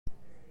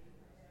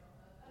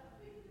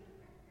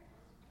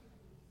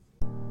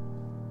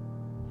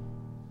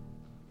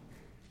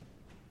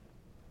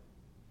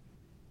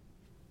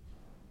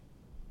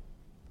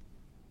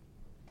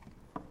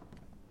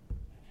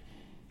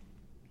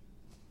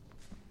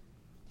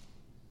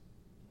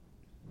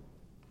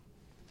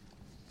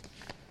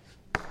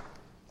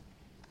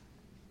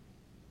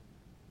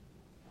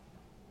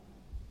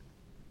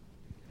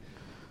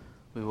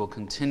We will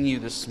continue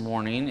this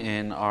morning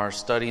in our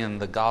study in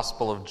the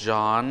Gospel of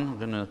John.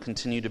 We're going to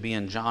continue to be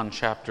in John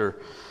chapter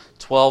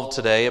 12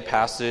 today, a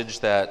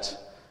passage that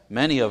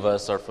many of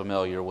us are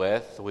familiar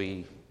with.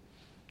 You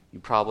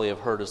probably have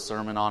heard a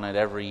sermon on it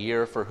every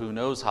year for who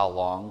knows how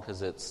long,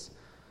 because it's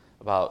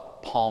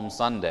about Palm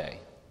Sunday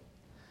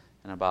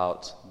and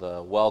about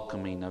the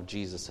welcoming of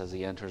Jesus as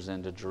he enters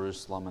into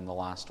Jerusalem in the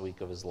last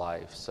week of his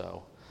life.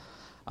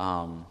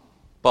 I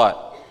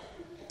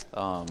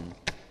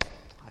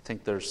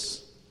think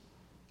there's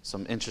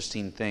some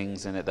interesting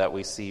things in it that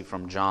we see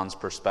from John's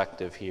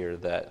perspective here,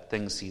 that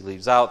things he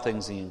leaves out,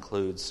 things he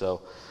includes.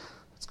 So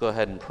let's go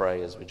ahead and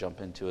pray as we jump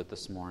into it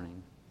this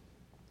morning.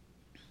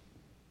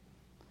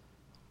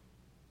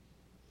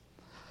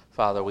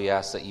 Father, we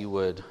ask that you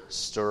would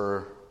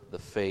stir the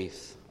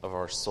faith of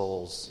our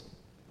souls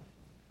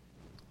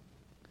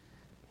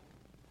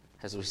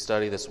as we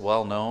study this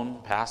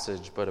well-known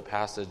passage, but a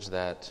passage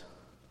that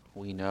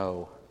we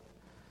know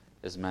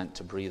is meant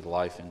to breathe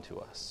life into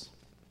us.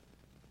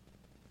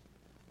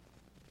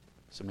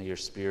 So may your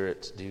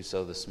Spirit do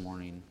so this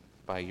morning.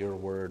 By your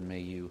word, may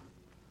you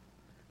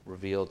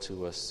reveal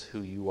to us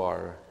who you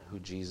are, who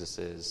Jesus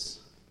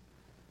is,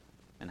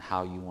 and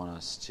how you want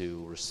us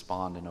to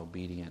respond in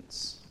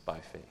obedience by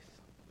faith.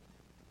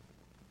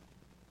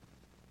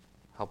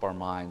 Help our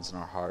minds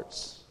and our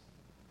hearts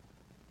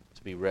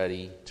to be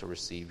ready to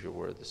receive your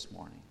word this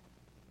morning.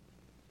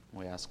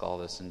 We ask all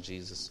this in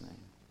Jesus'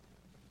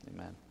 name.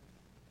 Amen.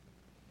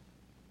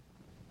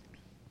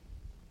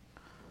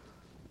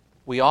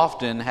 We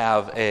often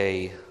have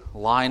a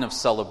line of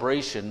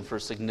celebration for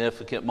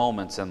significant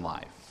moments in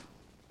life.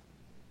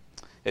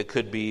 It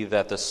could be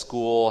that the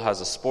school has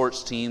a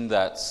sports team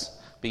that's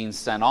being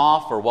sent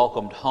off or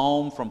welcomed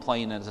home from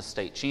playing in a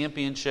state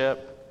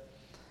championship.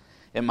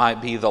 It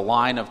might be the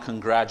line of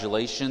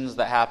congratulations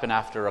that happen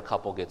after a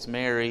couple gets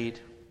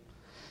married.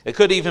 It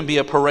could even be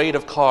a parade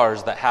of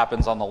cars that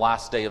happens on the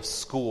last day of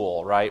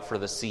school, right, for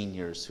the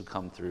seniors who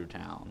come through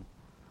town.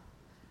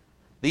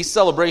 These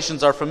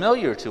celebrations are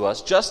familiar to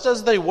us, just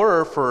as they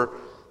were for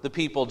the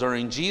people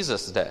during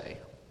Jesus' day.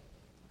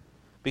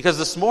 Because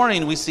this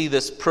morning we see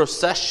this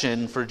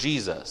procession for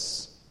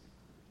Jesus,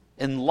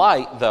 in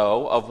light,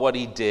 though, of what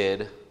he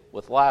did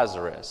with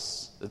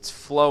Lazarus. It's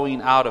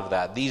flowing out of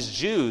that. These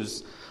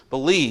Jews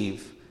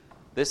believe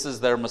this is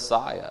their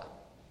Messiah.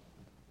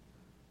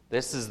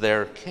 This is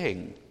their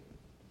king.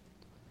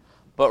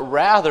 But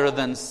rather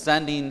than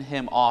sending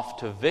him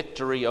off to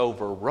victory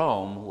over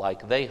Rome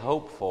like they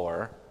hoped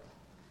for,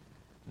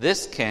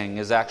 this king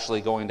is actually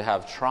going to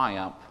have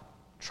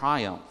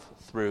triumph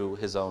through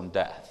his own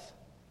death.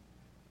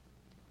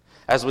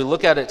 As we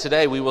look at it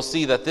today, we will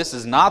see that this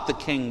is not the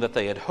king that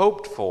they had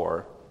hoped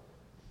for,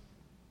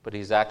 but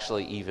he's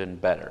actually even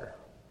better.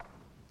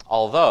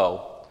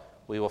 Although,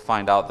 we will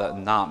find out that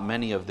not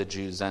many of the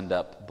Jews end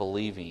up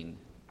believing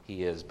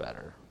he is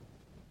better.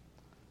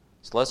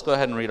 So let's go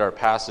ahead and read our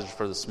passage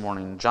for this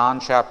morning. John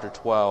chapter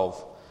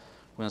 12,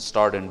 we're going to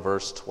start in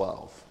verse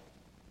 12.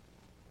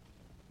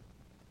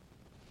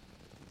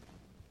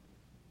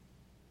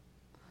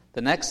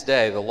 The next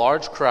day, the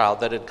large crowd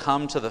that had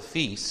come to the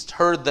feast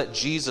heard that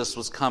Jesus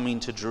was coming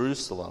to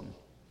Jerusalem.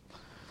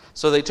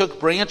 So they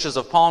took branches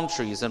of palm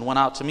trees and went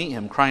out to meet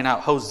him, crying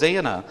out,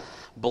 "Hosanna!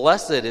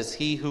 Blessed is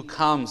he who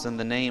comes in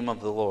the name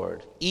of the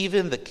Lord,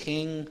 even the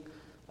King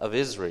of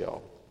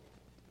Israel."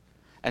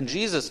 And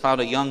Jesus found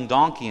a young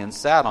donkey and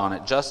sat on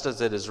it, just as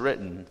it is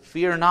written,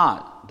 "Fear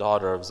not,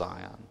 daughter of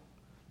Zion.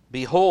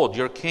 Behold,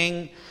 your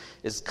king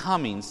is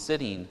coming,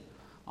 sitting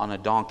on a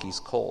donkey's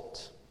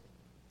colt."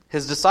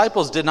 His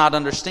disciples did not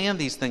understand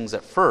these things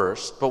at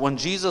first, but when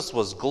Jesus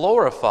was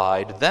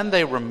glorified, then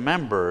they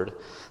remembered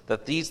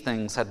that these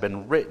things had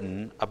been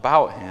written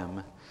about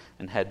him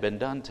and had been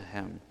done to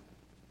him.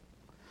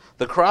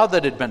 The crowd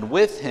that had been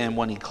with him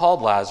when he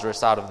called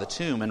Lazarus out of the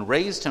tomb and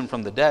raised him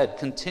from the dead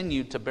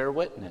continued to bear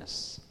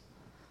witness.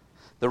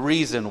 The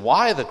reason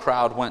why the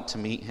crowd went to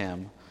meet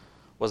him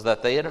was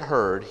that they had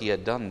heard he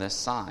had done this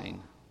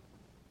sign.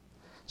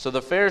 So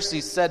the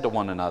Pharisees said to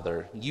one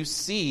another, "You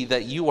see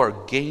that you are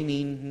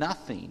gaining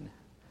nothing.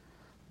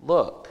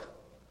 Look,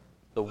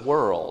 the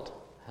world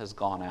has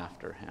gone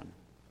after him."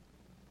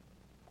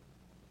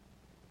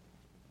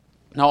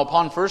 Now,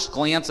 upon first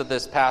glance at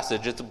this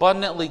passage, it's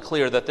abundantly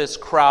clear that this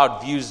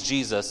crowd views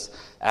Jesus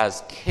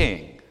as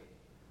king.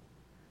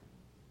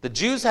 The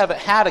Jews haven't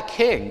had a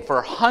king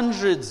for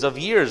hundreds of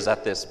years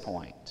at this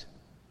point.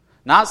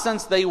 Not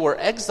since they were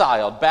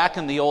exiled back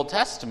in the Old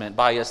Testament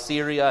by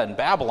Assyria and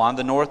Babylon,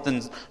 the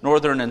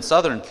northern and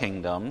southern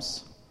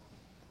kingdoms.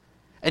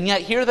 And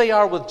yet here they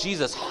are with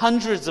Jesus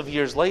hundreds of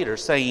years later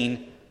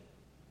saying,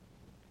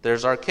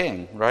 there's our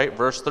king, right?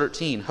 Verse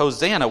 13,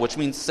 "Hosanna," which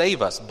means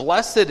save us.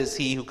 "Blessed is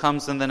he who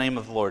comes in the name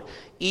of the Lord,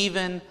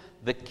 even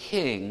the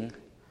King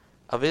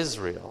of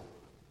Israel."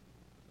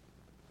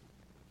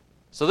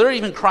 So they're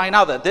even crying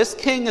out that this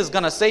king is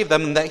going to save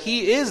them and that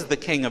he is the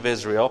King of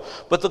Israel.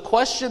 But the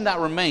question that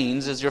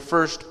remains is your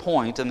first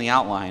point in the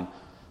outline.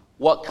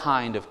 What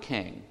kind of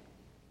king?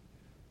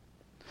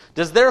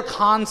 Does their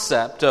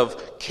concept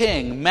of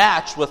king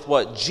match with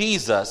what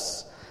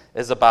Jesus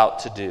is about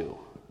to do?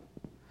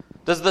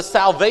 Does the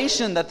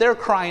salvation that they're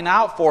crying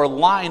out for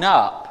line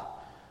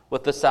up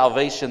with the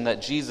salvation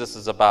that Jesus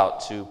is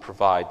about to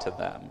provide to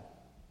them?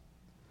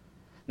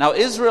 Now,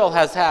 Israel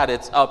has had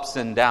its ups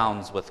and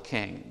downs with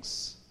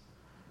kings,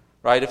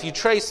 right? If you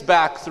trace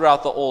back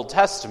throughout the Old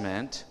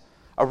Testament,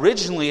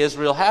 originally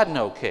Israel had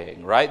no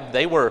king, right?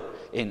 They were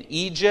in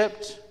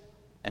Egypt,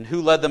 and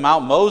who led them out?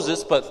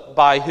 Moses, but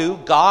by who?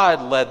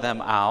 God led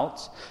them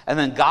out. And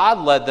then God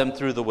led them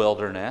through the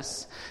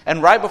wilderness.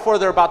 And right before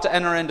they're about to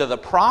enter into the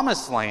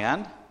promised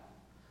land,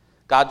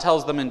 God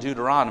tells them in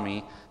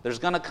Deuteronomy, there's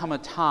going to come a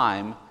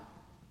time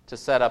to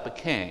set up a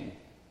king.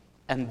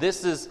 And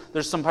there's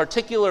some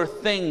particular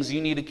things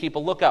you need to keep a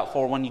lookout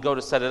for when you go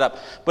to set it up.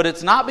 But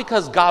it's not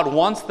because God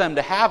wants them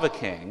to have a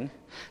king.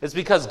 It's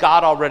because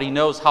God already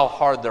knows how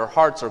hard their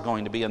hearts are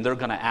going to be, and they're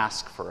going to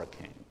ask for a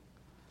king.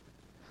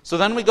 So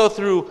then we go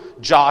through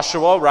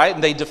Joshua, right?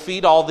 And they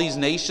defeat all these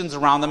nations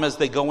around them as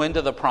they go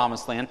into the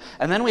promised land.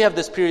 And then we have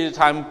this period of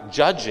time,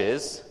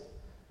 Judges,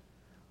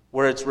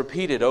 where it's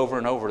repeated over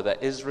and over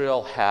that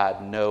Israel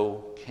had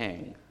no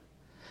king.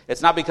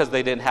 It's not because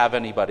they didn't have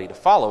anybody to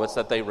follow. It's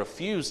that they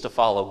refused to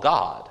follow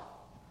God.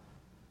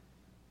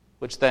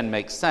 Which then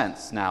makes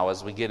sense now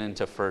as we get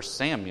into 1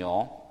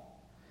 Samuel.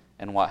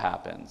 And what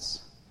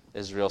happens?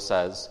 Israel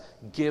says,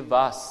 give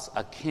us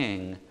a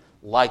king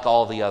like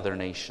all the other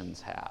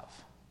nations have.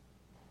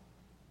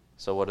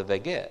 So what did they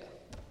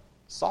get?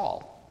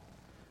 Saul,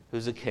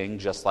 who's a king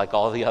just like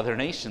all the other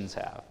nations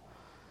have.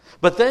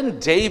 But then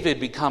David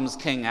becomes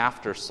king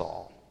after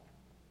Saul.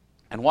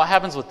 And what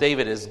happens with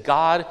David is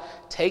God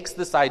takes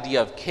this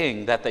idea of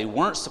king that they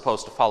weren't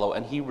supposed to follow,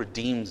 and he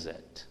redeems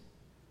it.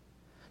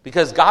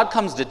 Because God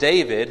comes to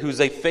David, who's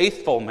a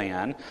faithful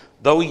man,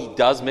 though he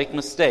does make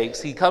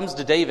mistakes, he comes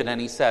to David and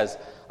he says,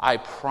 I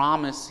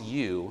promise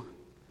you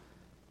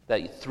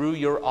that through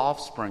your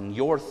offspring,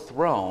 your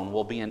throne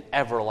will be an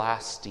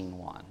everlasting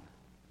one.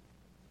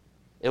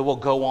 It will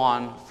go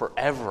on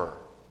forever.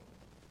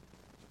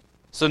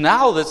 So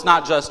now it's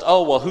not just,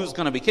 oh, well, who's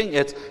going to be king?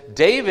 It's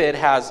David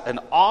has an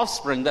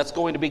offspring that's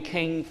going to be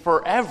king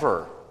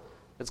forever.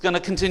 It's going to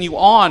continue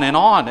on and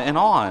on and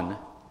on.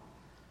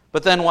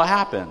 But then what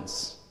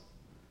happens?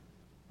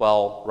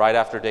 Well, right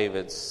after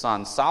David's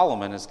son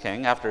Solomon is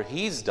king, after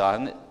he's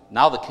done,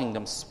 now the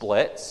kingdom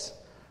splits.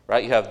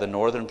 Right? You have the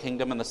northern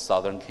kingdom and the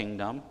southern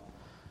kingdom.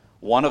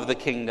 One of the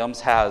kingdoms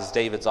has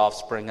David's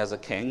offspring as a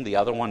king. The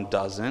other one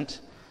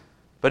doesn't.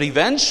 But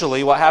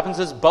eventually what happens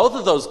is both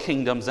of those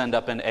kingdoms end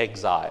up in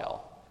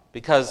exile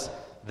because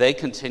they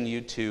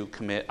continue to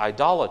commit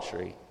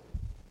idolatry.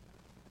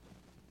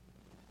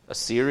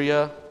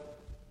 Assyria,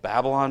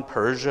 Babylon,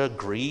 Persia,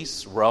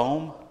 Greece,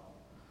 Rome,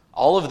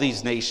 all of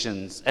these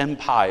nations,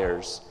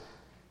 empires,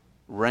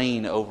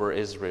 reign over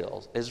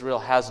Israel. Israel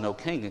has no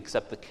king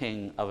except the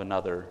king of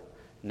another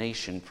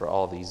nation for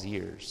all these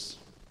years.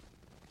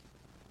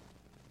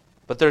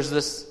 But there's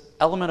this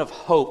element of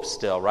hope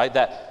still, right?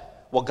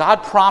 That, well,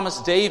 God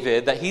promised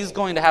David that he's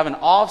going to have an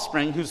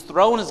offspring whose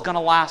throne is going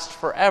to last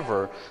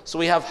forever. So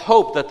we have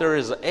hope that there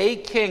is a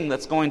king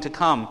that's going to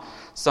come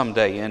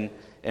someday. And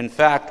in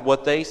fact,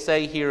 what they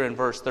say here in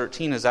verse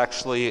 13 is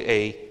actually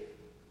a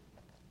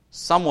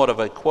somewhat of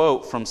a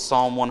quote from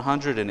Psalm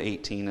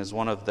 118 as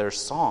one of their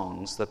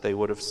songs that they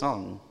would have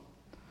sung.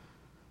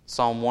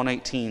 Psalm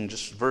 118,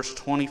 just verse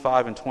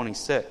 25 and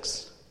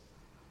 26.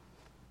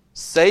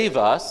 Save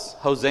us,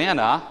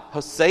 Hosanna,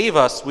 save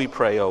us, we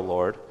pray, O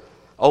Lord.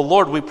 O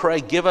Lord, we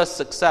pray, give us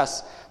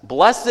success.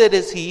 Blessed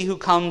is he who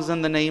comes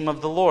in the name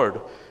of the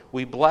Lord.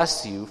 We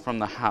bless you from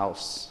the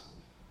house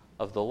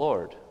of the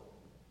Lord.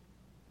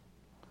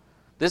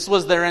 This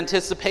was their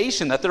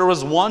anticipation, that there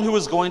was one who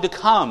was going to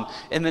come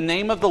in the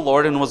name of the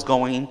Lord and was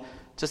going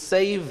to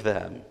save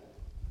them.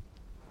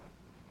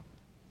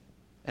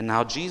 And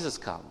now Jesus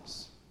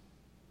comes.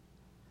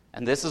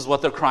 And this is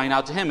what they're crying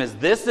out to him, is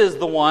this is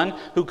the one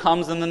who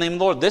comes in the name of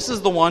the Lord. This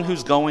is the one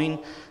who's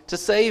going to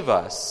save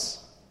us.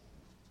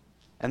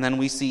 And then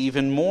we see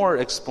even more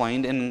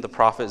explained in the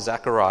prophet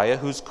Zechariah,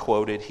 who's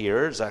quoted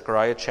here,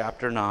 Zechariah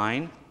chapter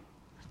 9,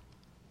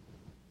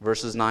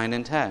 verses 9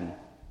 and 10.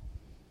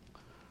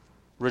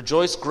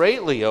 Rejoice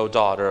greatly, O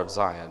daughter of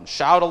Zion.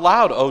 Shout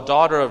aloud, O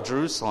daughter of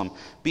Jerusalem.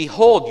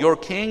 Behold, your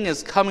king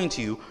is coming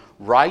to you.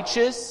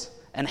 Righteous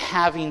and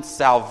having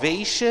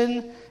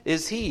salvation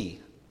is he.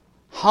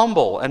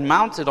 Humble and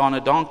mounted on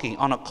a donkey,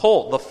 on a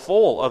colt, the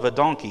foal of a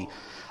donkey.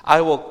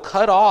 I will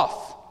cut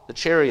off the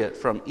chariot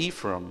from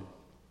Ephraim,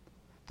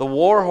 the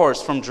war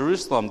horse from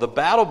Jerusalem. The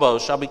battle bow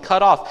shall be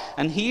cut off,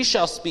 and he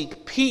shall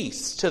speak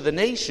peace to the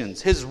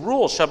nations. His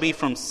rule shall be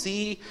from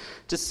sea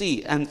to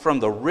sea, and from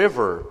the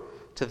river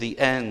to the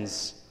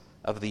ends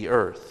of the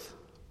earth.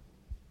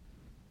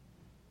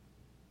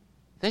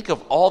 Think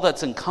of all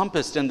that's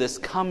encompassed in this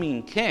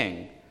coming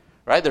king,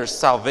 right? There's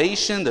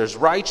salvation, there's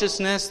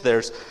righteousness,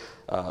 there's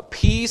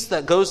peace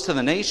that goes to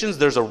the nations,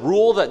 there's a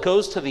rule that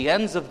goes to the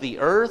ends of the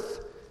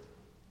earth.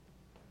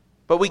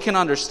 But we can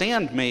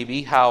understand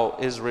maybe how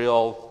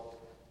Israel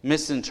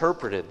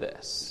misinterpreted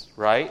this.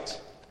 right?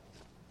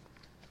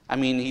 I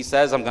mean, he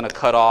says, I'm going to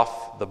cut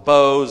off the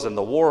bows and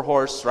the war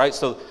horse, right?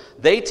 So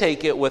they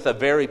take it with a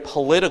very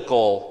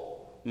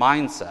political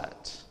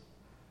mindset.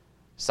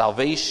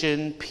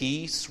 Salvation,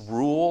 peace,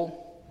 rule,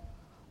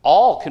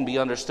 all can be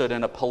understood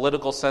in a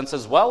political sense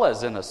as well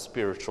as in a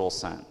spiritual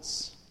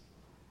sense.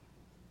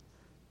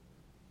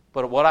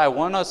 But what I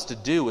want us to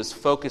do is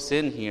focus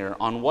in here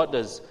on what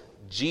does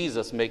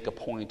Jesus make a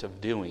point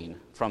of doing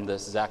from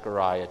this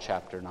Zechariah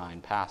chapter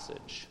 9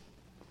 passage.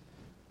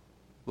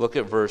 Look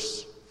at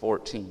verse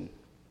 14.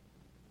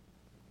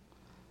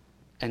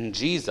 And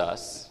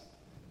Jesus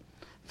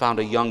found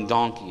a young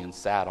donkey and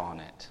sat on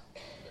it.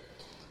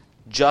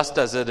 Just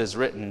as it is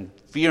written,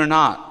 "Fear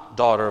not,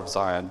 daughter of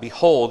Zion.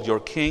 Behold, your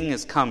king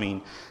is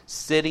coming,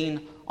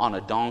 sitting on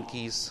a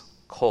donkey's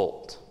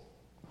colt."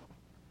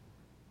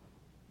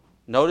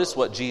 Notice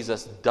what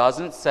Jesus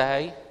doesn't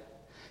say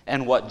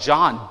and what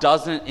John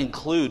doesn't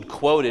include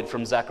quoted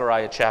from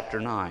Zechariah chapter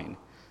 9.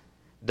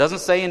 It doesn't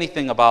say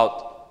anything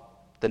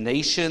about the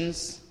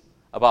nations,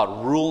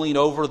 about ruling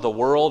over the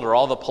world or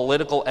all the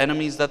political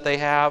enemies that they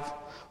have.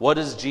 What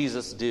does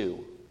Jesus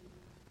do?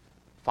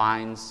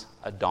 Finds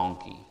a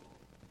donkey.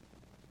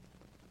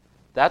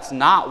 That's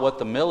not what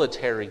the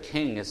military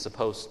king is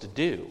supposed to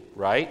do,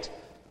 right?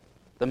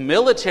 The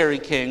military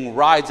king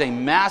rides a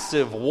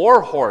massive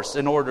war horse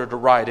in order to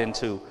ride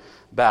into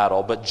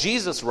battle, but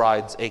Jesus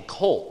rides a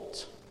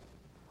colt.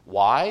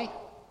 Why?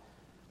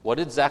 What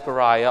did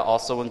Zechariah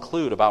also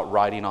include about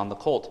riding on the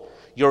colt?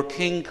 Your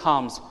king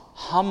comes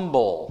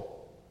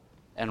humble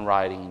and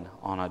riding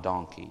on a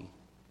donkey.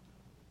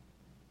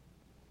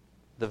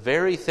 The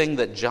very thing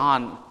that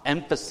John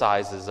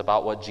emphasizes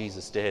about what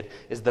Jesus did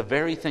is the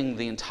very thing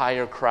the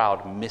entire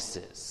crowd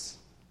misses.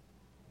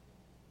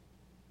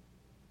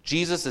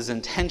 Jesus is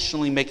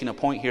intentionally making a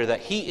point here that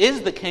he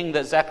is the king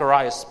that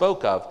Zechariah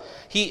spoke of.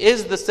 He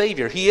is the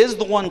Savior. He is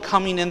the one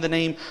coming in the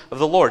name of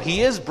the Lord.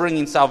 He is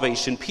bringing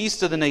salvation, peace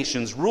to the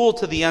nations, rule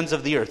to the ends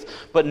of the earth,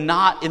 but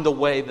not in the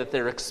way that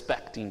they're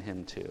expecting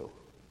him to.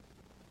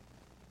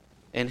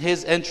 In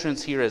his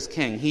entrance here as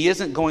king, he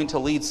isn't going to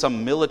lead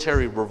some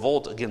military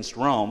revolt against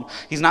Rome.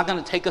 He's not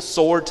going to take a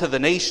sword to the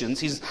nations.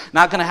 He's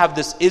not going to have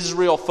this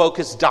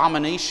Israel-focused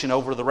domination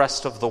over the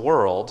rest of the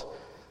world.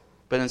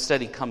 But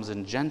instead he comes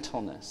in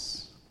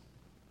gentleness,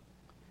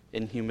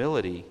 in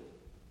humility.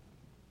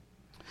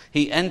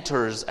 He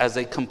enters as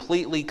a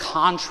completely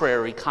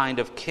contrary kind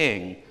of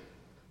king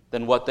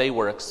than what they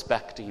were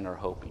expecting or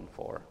hoping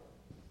for.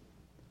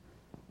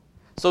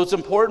 So it's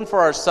important for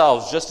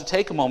ourselves just to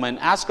take a moment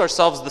and ask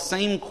ourselves the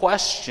same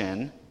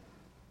question.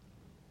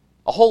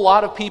 A whole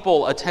lot of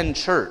people attend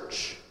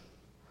church.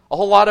 A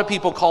whole lot of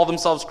people call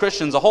themselves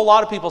Christians. A whole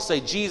lot of people say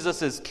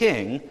Jesus is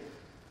king.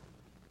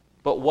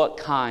 But what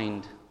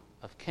kind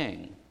of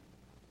king?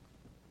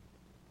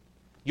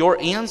 Your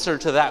answer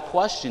to that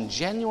question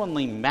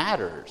genuinely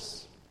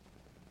matters.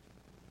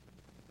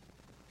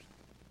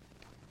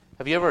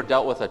 Have you ever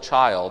dealt with a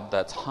child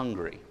that's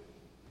hungry?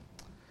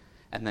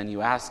 And then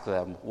you ask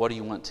them, what do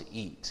you want to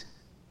eat?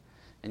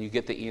 And you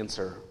get the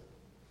answer,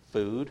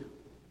 food.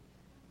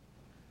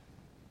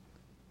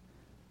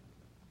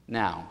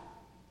 Now,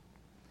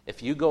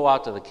 if you go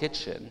out to the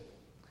kitchen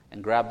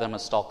and grab them a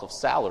stalk of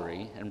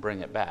celery and bring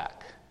it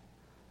back,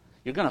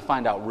 you're going to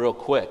find out real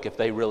quick if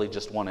they really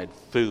just wanted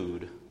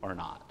food or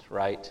not,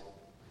 right?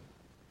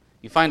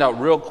 You find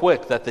out real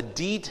quick that the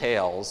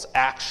details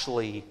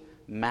actually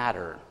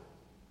matter.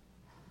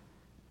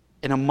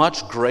 In a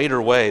much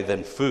greater way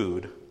than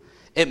food,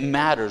 it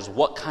matters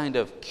what kind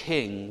of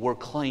king we're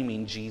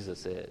claiming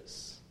Jesus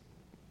is.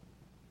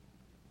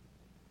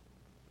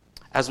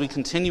 As we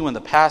continue in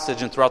the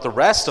passage and throughout the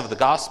rest of the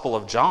Gospel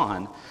of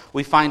John,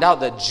 we find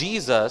out that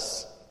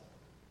Jesus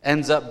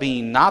ends up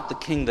being not the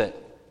king that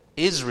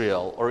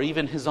Israel or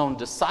even his own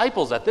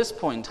disciples at this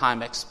point in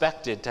time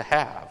expected to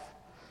have.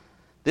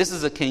 This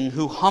is a king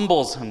who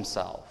humbles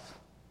himself.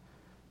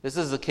 This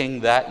is a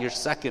king that, your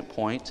second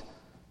point,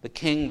 the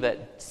king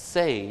that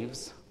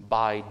saves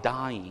by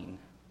dying.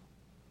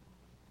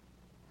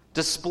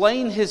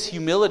 Displaying his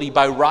humility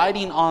by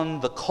riding on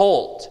the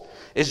colt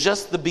is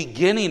just the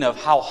beginning of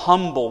how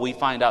humble we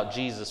find out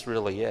Jesus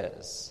really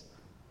is.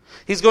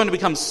 He's going to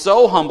become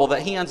so humble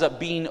that he ends up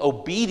being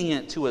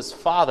obedient to his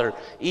Father,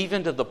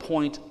 even to the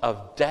point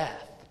of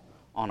death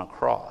on a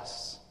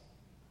cross.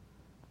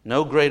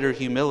 No greater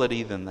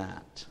humility than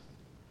that.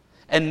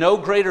 And no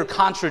greater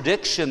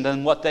contradiction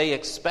than what they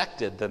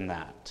expected than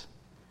that.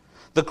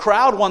 The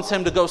crowd wants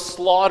him to go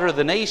slaughter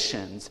the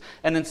nations,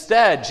 and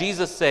instead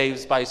Jesus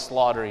saves by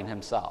slaughtering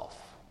himself.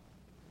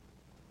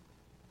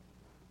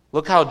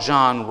 Look how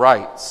John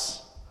writes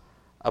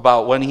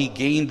about when he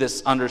gained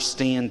this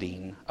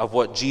understanding of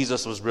what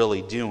Jesus was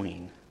really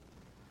doing.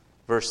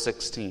 Verse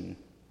 16.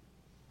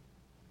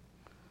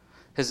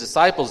 His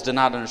disciples did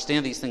not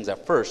understand these things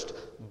at first,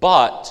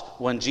 but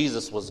when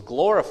Jesus was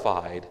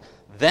glorified,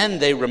 then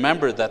they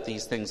remembered that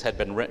these things had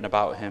been written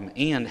about him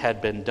and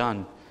had been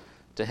done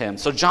to him.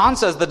 So John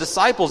says the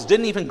disciples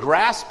didn't even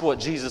grasp what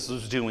Jesus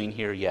was doing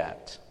here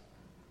yet.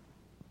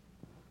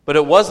 But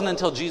it wasn't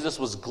until Jesus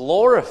was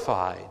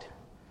glorified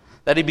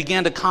that he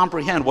began to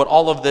comprehend what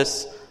all of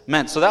this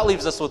meant. So that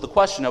leaves us with the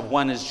question of,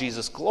 when is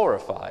Jesus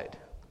glorified?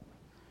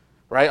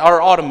 Right?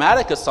 Our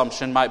automatic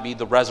assumption might be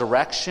the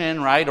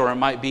resurrection, right? Or it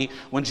might be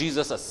when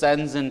Jesus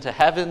ascends into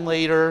heaven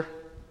later.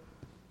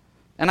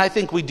 And I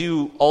think we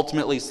do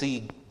ultimately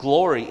see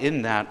glory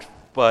in that,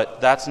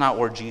 but that's not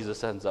where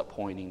Jesus ends up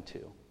pointing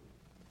to.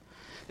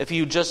 If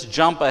you just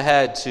jump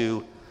ahead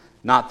to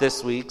not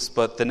this week's,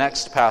 but the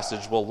next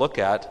passage we'll look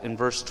at in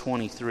verse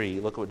 23,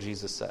 look what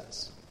Jesus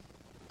says.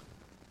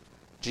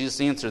 Jesus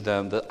answered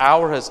them, "The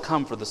hour has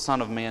come for the Son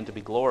of Man to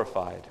be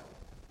glorified.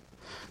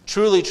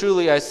 Truly,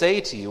 truly, I say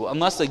to you,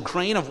 unless a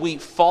grain of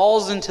wheat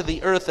falls into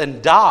the earth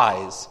and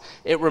dies,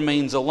 it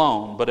remains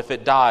alone. But if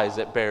it dies,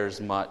 it bears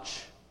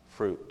much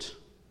fruit."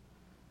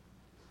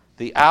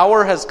 The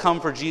hour has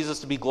come for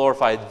Jesus to be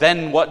glorified.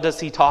 Then what does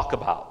he talk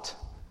about?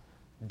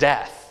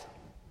 Death.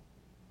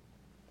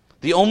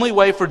 The only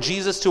way for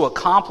Jesus to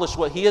accomplish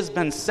what he has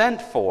been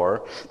sent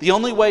for, the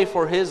only way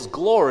for his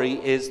glory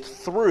is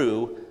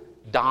through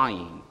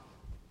dying.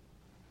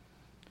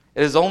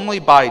 It is only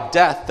by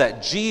death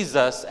that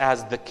Jesus,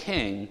 as the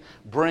King,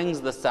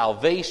 brings the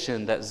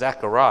salvation that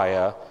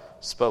Zechariah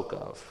spoke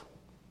of.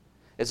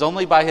 It's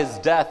only by his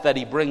death that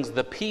he brings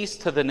the peace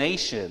to the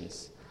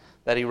nations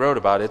that he wrote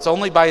about. It's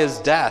only by his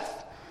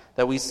death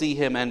that we see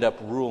him end up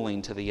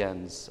ruling to the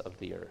ends of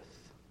the earth.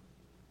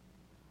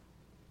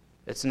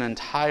 It's an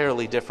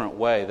entirely different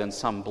way than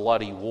some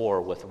bloody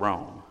war with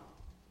Rome.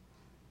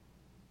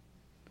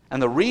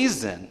 And the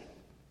reason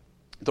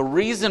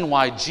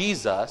why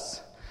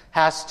Jesus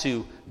has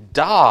to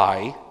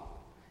die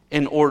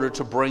in order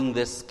to bring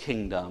this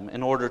kingdom,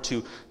 in order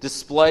to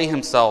display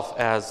himself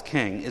as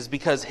king, is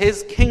because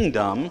his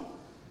kingdom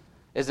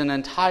is an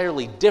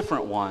entirely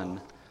different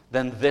one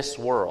than this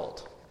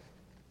world.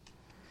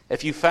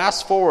 If you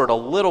fast forward a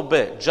little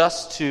bit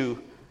just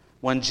to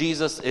when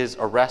Jesus is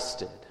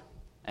arrested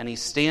and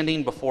he's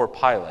standing before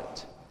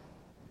Pilate,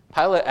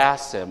 Pilate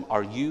asks him,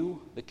 "Are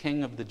you the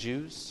king of the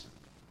Jews?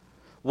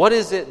 What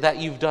is it that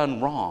you've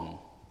done wrong?"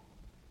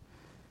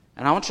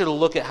 And I want you to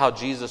look at how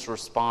Jesus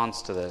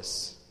responds to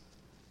this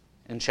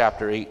in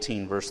chapter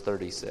 18, verse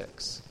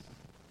 36.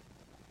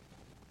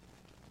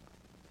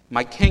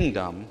 "My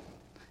kingdom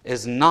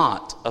is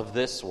not of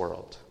this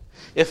world.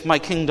 If my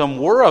kingdom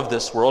were of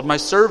this world, my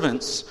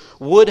servants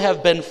would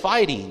have been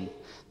fighting,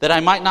 that I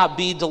might not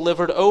be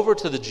delivered over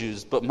to the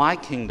Jews, but my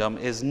kingdom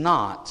is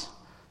not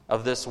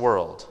of this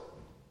world."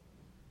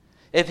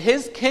 If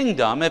his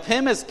kingdom, if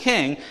him as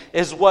king,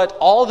 is what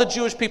all the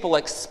Jewish people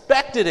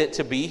expected it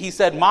to be, he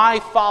said,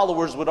 my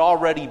followers would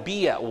already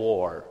be at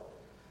war.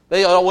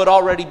 They would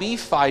already be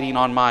fighting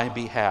on my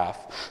behalf.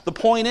 The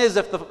point is,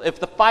 if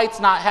the fight's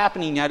not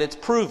happening yet, it's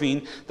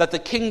proving that the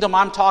kingdom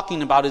I'm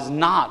talking about is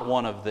not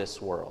one of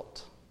this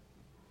world.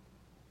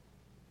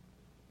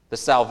 The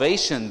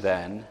salvation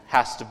then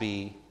has to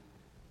be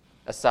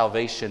a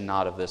salvation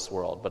not of this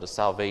world, but a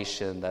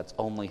salvation that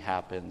only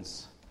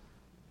happens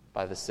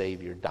by the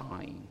Savior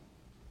dying.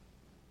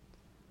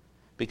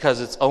 Because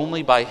it's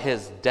only by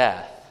his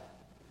death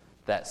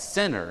that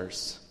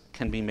sinners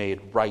can be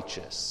made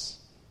righteous.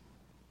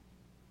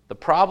 The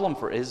problem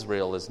for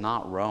Israel is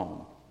not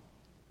Rome.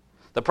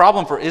 The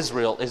problem for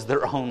Israel is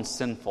their own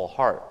sinful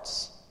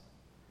hearts.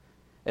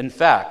 In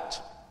fact,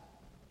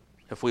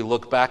 if we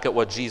look back at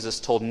what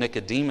Jesus told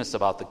Nicodemus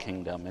about the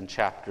kingdom in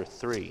chapter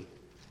 3,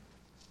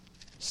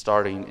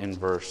 starting in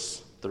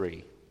verse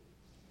 3.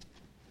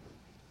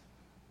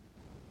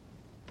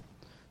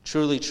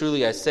 "Truly,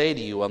 truly, I say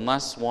to you,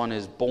 unless one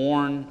is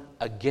born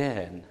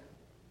again,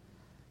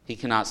 he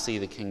cannot see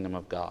the kingdom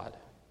of God."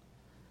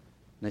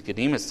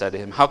 Nicodemus said to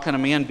him, "How can a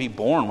man be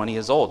born when he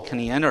is old? Can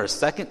he enter a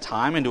second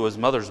time into his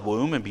mother's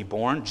womb and be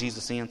born?"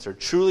 Jesus answered,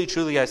 "Truly,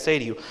 truly, I say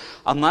to you,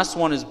 unless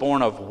one is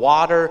born of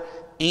water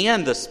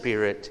and the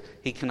Spirit,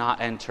 he cannot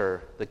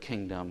enter the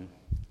kingdom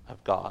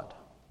of God."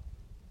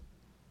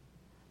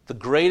 The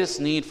greatest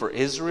need for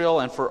Israel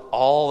and for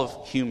all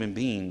of human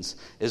beings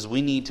is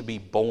we need to be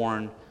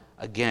born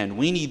again.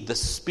 We need the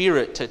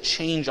Spirit to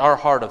change our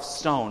heart of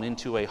stone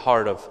into a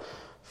heart of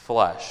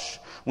flesh.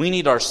 We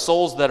need our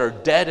souls that are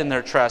dead in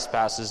their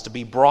trespasses to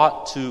be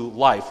brought to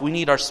life. We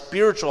need our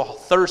spiritual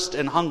thirst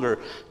and hunger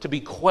to be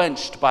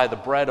quenched by the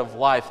bread of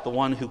life, the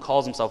one who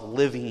calls himself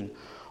living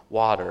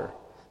water.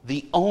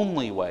 The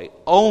only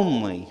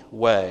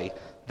way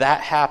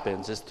that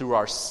happens is through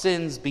our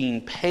sins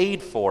being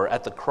paid for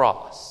at the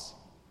cross.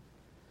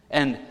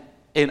 And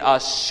in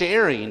us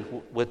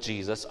sharing with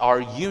Jesus, our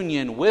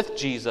union with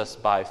Jesus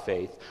by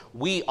faith,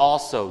 we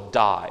also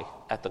die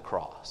at the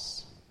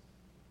cross.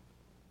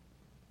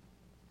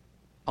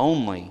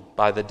 Only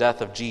by the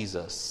death of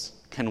Jesus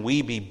can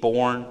we be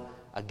born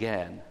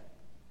again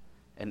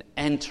and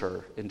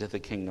enter into the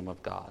kingdom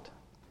of God.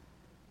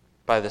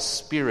 By the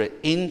Spirit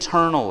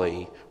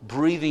internally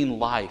breathing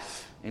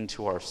life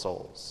into our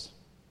souls.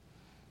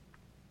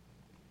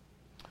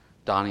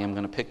 Donnie, I'm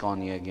going to pick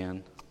on you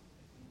again.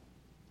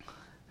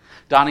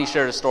 Donnie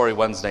shared a story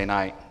Wednesday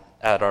night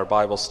at our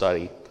Bible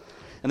study.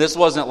 And this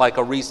wasn't like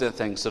a recent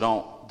thing, so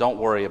don't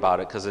worry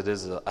about it because it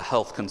is a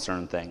health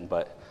concern thing.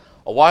 But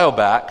a while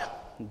back,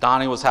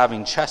 Donnie was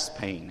having chest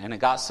pain, and it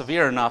got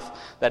severe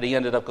enough that he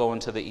ended up going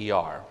to the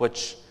ER,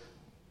 which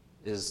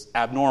is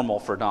abnormal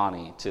for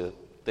Donnie to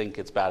think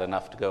it's bad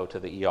enough to go to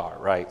the ER,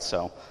 right?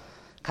 So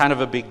kind of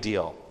a big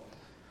deal.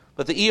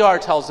 But the ER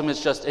tells him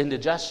it's just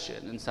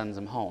indigestion and sends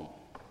him home.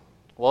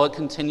 Well, it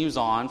continues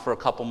on for a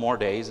couple more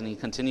days, and he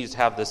continues to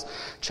have this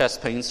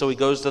chest pain, so he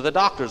goes to the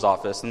doctor's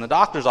office. And the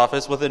doctor's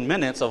office, within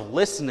minutes of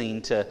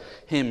listening to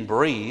him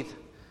breathe,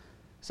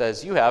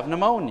 says, "You have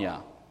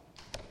pneumonia.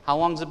 How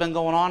long's it been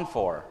going on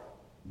for?"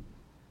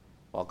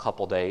 Well, a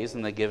couple days,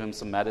 and they give him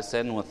some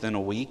medicine, and within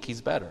a week,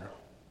 he's better.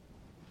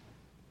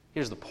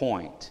 Here's the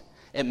point.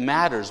 It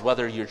matters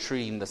whether you're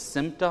treating the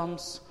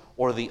symptoms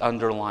or the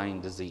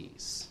underlying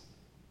disease.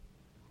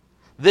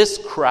 This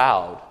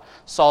crowd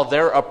saw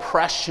their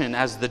oppression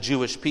as the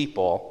Jewish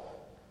people,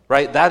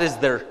 right? That is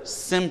their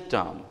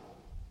symptom.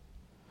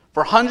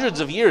 For hundreds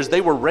of years,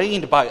 they were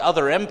reigned by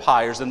other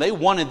empires, and they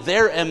wanted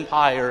their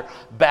empire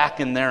back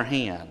in their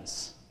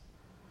hands.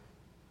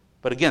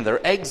 But again,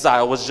 their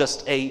exile was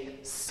just a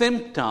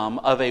symptom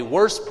of a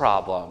worse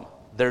problem,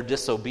 their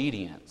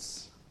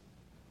disobedience.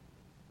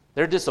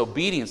 Their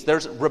disobedience, their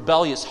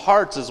rebellious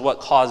hearts is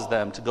what caused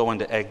them to go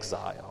into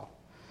exile.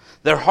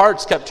 Their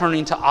hearts kept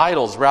turning to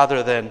idols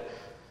rather than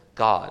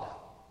God.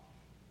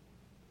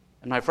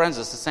 And my friends,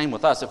 it's the same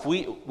with us. If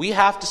we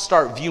have to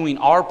start viewing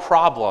our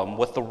problem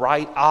with the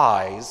right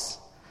eyes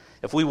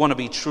if we want to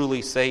be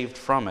truly saved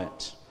from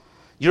it.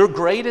 Your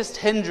greatest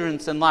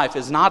hindrance in life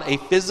is not a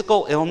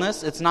physical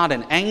illness. It's not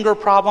an anger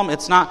problem.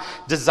 It's not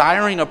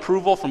desiring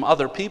approval from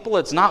other people.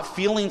 It's not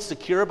feeling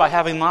secure by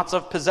having lots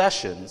of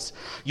possessions.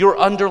 Your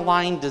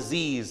underlying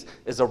disease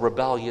is a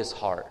rebellious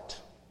heart.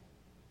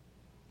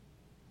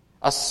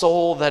 A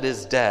soul that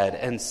is dead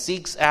and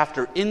seeks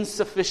after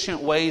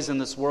insufficient ways in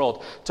this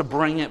world to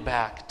bring it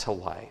back to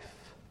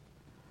life.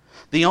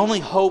 The only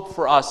hope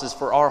for us is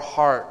for our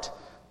heart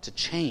to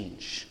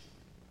change.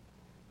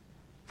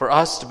 For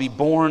us to be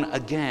born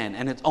again.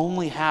 And it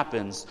only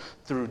happens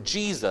through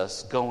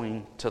Jesus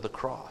going to the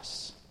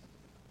cross.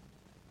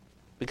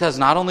 Because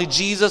not only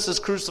Jesus is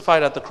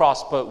crucified at the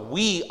cross, but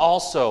we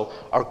also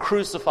are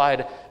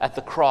crucified at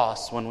the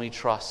cross when we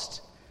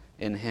trust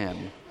in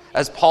Him.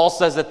 As Paul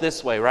says it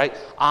this way, right?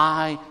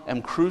 I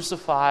am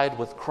crucified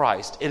with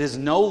Christ. It is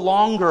no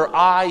longer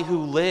I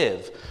who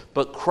live,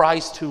 but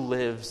Christ who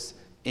lives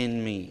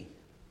in me.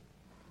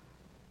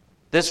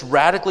 This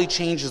radically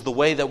changes the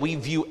way that we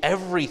view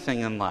everything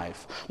in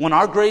life. When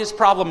our greatest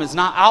problem is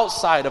not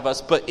outside of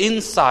us, but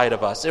inside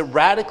of us, it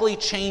radically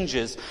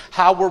changes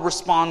how we're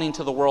responding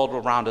to the world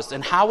around us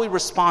and how we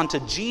respond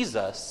to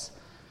Jesus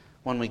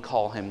when we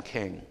call Him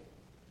King.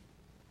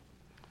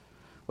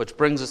 Which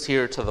brings us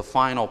here to the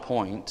final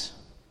point.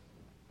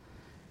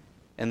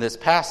 In this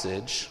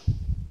passage,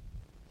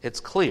 it's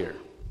clear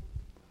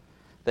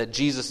that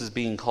Jesus is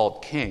being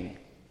called King.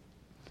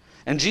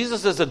 And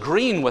Jesus is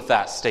agreeing with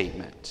that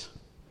statement.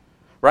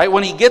 Right?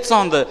 When He gets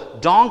on the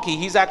donkey,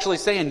 He's actually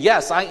saying,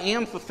 yes, I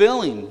am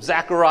fulfilling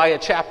Zechariah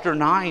chapter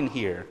 9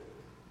 here.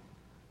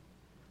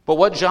 But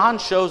what John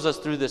shows us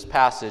through this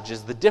passage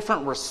is the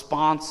different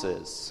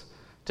responses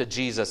to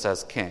Jesus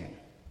as King.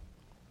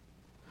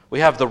 We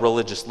have the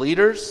religious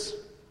leaders,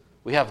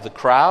 we have the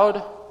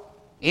crowd,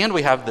 and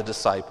we have the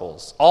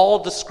disciples, all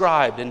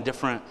described in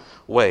different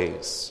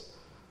ways.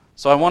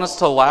 So I want us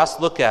to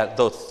last look at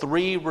the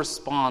three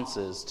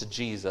responses to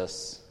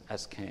Jesus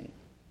as King.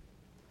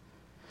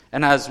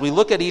 And as we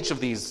look at each of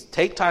these,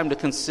 take time to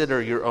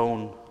consider your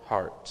own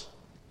heart.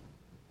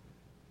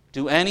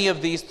 Do any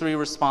of these three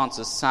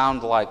responses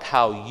sound like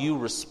how you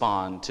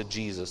respond to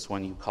Jesus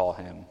when you call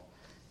Him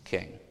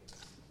King?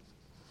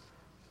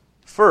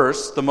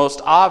 First, the most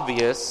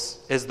obvious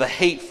is the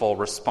hateful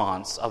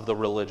response of the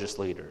religious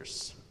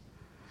leaders.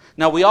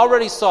 Now, we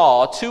already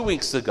saw 2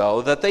 weeks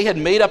ago that they had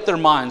made up their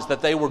minds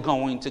that they were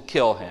going to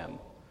kill Him.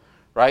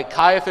 Right?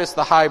 Caiaphas,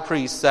 the high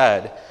priest,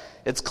 said,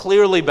 it's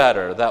clearly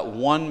better that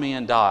one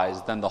man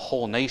dies than the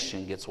whole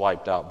nation gets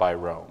wiped out by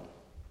Rome.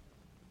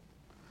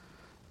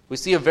 We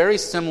see a very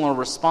similar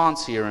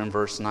response here in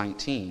verse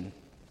 19.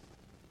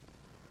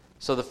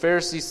 So the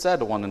Pharisees said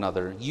to one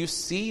another, you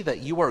see that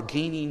you are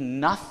gaining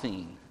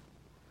nothing.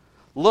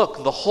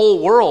 Look, the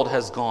whole world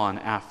has gone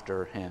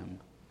after Him.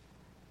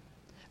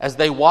 As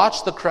they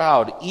watch the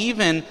crowd,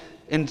 even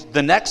in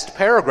the next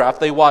paragraph,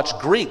 they watch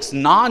Greeks,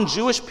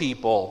 non-Jewish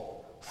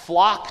people,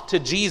 flock to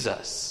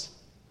Jesus.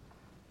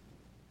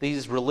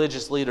 These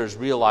religious leaders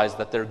realize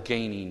that they're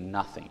gaining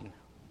nothing.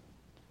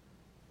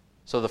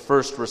 So the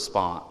first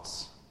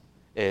response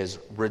is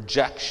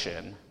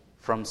rejection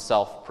from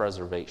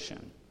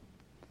self-preservation.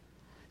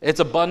 It's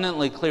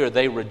abundantly clear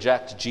they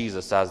reject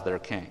Jesus as their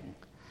king.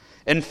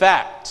 In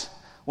fact,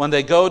 when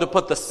they go to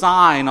put the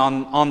sign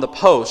on the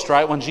post,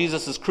 right, when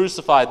Jesus is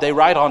crucified, they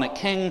write on it,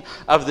 King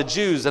of the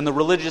Jews. And the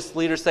religious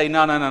leaders say,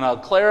 no,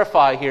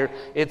 clarify here,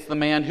 it's the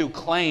man who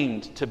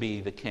claimed to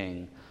be the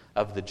King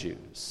of the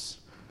Jews.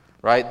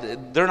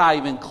 Right? They're not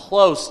even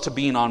close to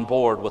being on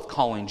board with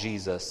calling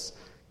Jesus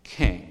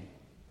King.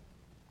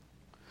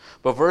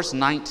 But verse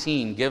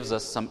 19 gives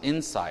us some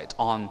insight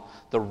on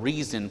the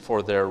reason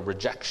for their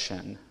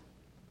rejection.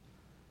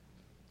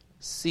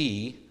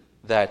 See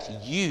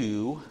that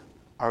you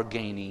are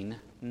gaining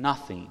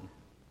nothing.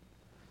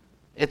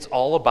 It's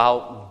all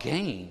about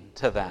gain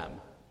to them.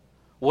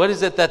 What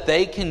is it that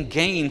they can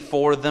gain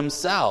for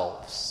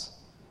themselves?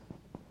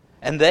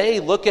 And they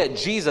look at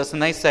Jesus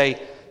and they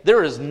say,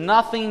 there is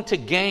nothing to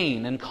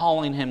gain in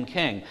calling him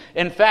king.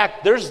 In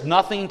fact, there's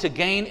nothing to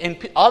gain in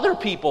other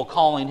people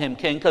calling him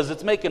king because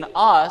it's making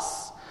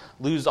us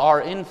lose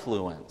our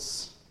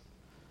influence.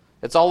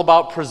 It's all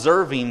about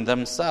preserving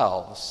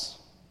themselves.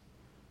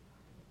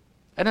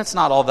 And it's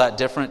not all that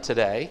different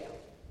today.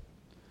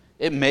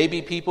 It may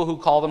be people who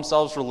call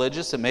themselves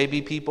religious. It may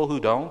be people who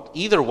don't.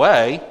 Either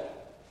way,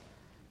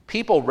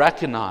 people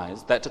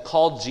recognize that to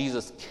call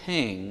Jesus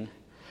king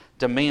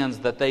demands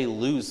that they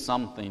lose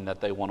something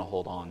that they want to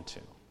hold on to.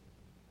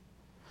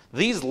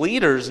 These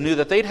leaders knew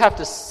that they'd have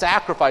to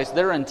sacrifice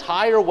their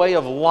entire way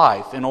of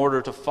life in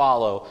order to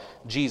follow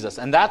Jesus.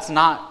 And that's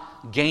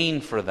not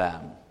gain for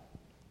them.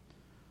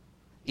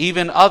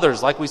 Even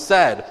others, like we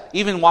said,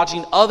 even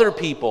watching other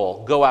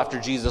people go after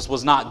Jesus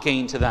was not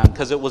gain to them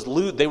because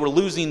they were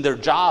losing their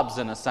jobs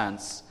in a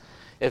sense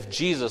if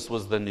Jesus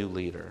was the new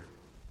leader.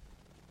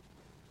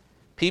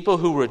 People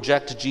who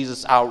reject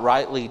Jesus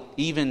outrightly,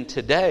 even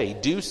today,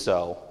 do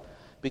so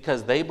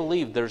because they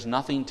believe there's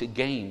nothing to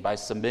gain by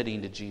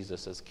submitting to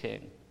Jesus as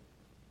king.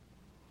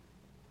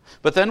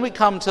 But then we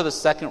come to the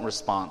second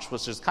response,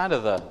 which is kind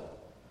of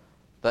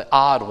the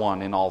odd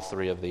one in all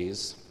three of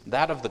these,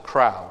 that of the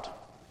crowd.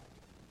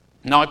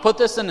 Now, I put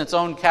this in its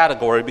own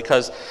category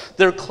because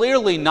they're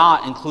clearly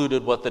not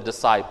included with the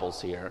disciples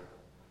here.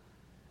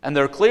 And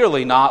they're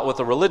clearly not with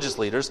the religious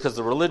leaders because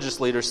the religious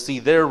leaders see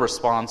their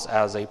response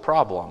as a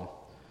problem.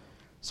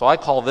 So I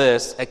call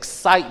this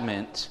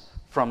excitement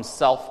from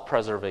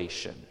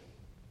self-preservation.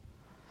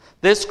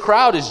 This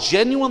crowd is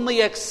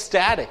genuinely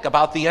ecstatic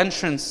about the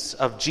entrance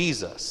of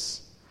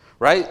Jesus,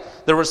 right?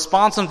 The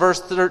response in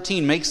verse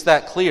 13 makes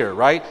that clear,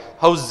 right?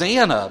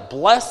 Hosanna,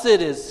 blessed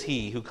is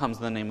he who comes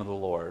in the name of the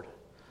Lord.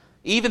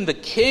 Even the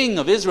king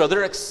of Israel,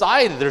 they're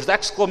excited. There's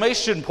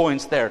exclamation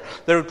points there.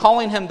 They're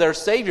calling him their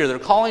savior. They're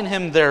calling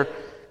him their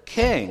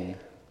king.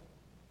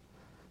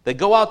 They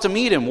go out to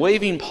meet him,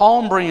 waving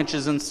palm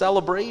branches in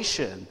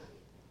celebration.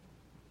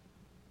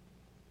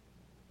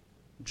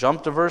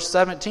 Jump to verse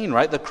 17,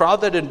 right? The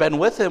crowd that had been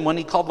with him when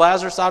he called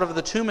Lazarus out of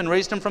the tomb and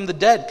raised him from the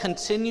dead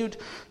continued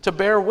to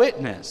bear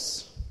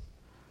witness.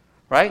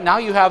 Right? Now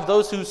you have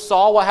those who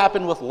saw what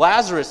happened with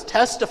Lazarus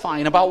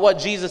testifying about what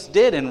Jesus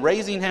did in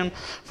raising him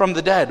from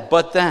the dead.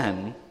 But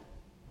then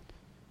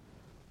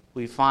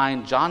we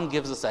find John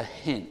gives us a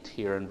hint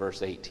here in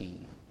verse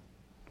 18.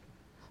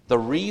 The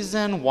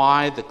reason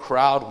why the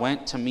crowd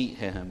went to meet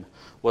him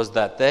was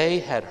that they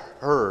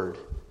heard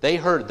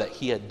that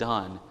he had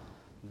done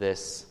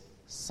this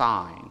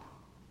sign.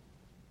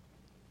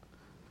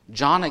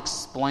 John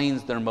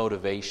explains their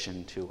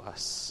motivation to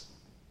us.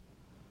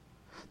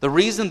 The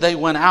reason they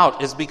went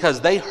out is because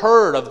they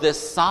heard of this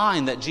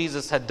sign that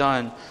Jesus had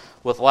done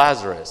with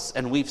Lazarus.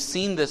 And we've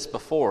seen this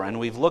before, and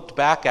we've looked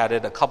back at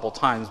it a couple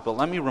times. But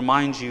let me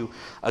remind you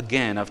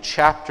again of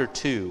chapter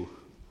 2,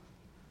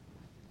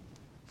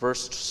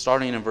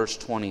 starting in verse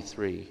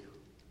 23.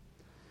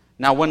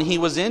 Now, when he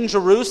was in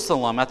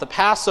Jerusalem at the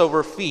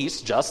Passover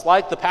feast, just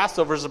like the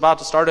Passover is about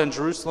to start in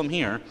Jerusalem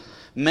here,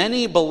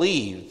 many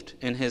believed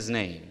in his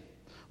name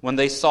when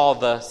they saw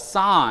the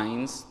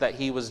signs that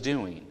he was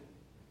doing.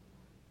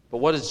 But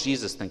what does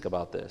Jesus think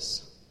about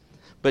this?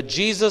 But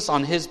Jesus,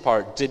 on his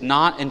part, did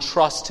not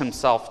entrust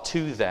himself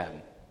to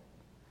them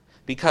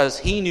because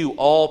he knew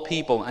all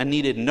people and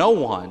needed no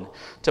one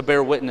to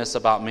bear witness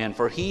about man,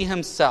 for he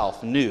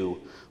himself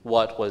knew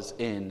what was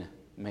in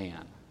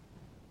man.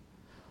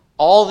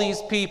 All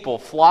these people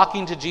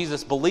flocking to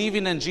Jesus,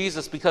 believing in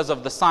Jesus because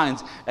of the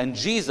signs, and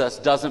Jesus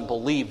doesn't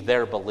believe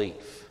their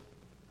belief.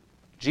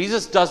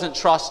 Jesus doesn't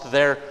trust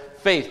their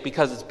faith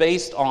because it's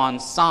based on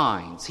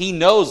signs. He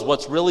knows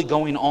what's really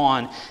going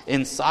on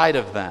inside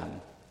of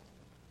them.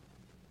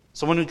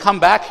 So when we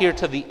come back here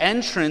to the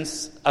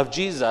entrance of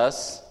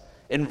Jesus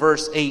in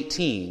verse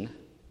 18,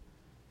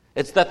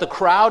 it's that the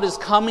crowd is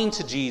coming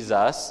to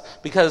Jesus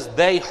because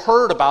they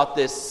heard about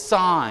this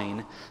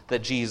sign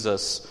that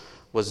Jesus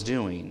was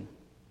doing.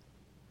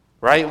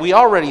 Right? We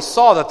already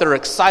saw that their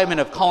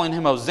excitement of calling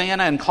him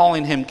Hosanna and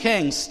calling him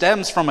king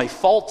stems from a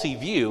faulty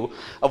view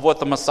of what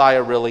the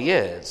Messiah really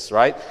is,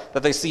 right?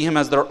 That they see him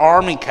as their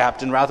army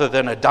captain rather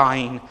than a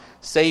dying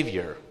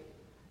savior.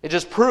 It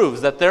just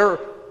proves that their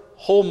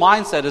whole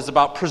mindset is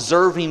about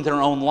preserving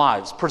their own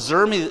lives,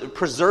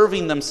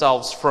 preserving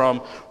themselves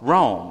from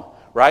Rome,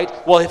 right?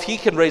 Well, if he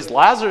can raise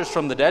Lazarus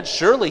from the dead,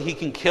 surely he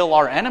can kill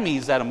our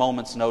enemies at a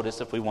moment's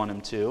notice if we want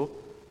him to.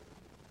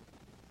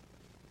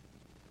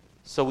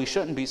 So we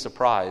shouldn't be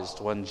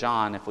surprised when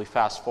John, if we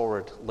fast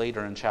forward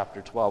later in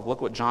chapter 12,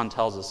 look what John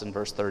tells us in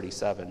verse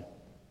 37.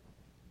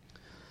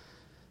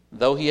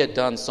 Though he had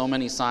done so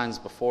many signs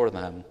before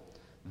them,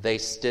 they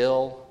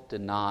still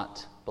did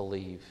not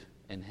believe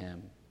in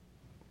him.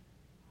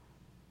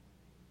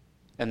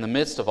 in the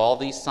midst of all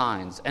these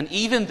signs, and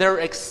even their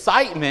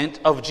excitement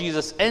of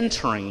Jesus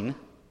entering,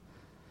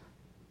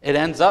 it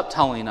ends up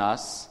telling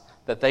us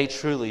that they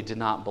truly did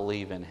not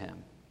believe in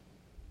him.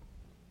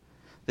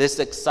 This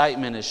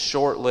excitement is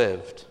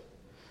short-lived.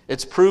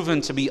 It's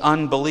proven to be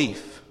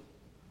unbelief.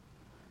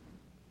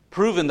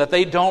 Proven that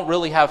they don't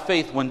really have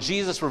faith when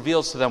Jesus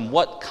reveals to them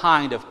what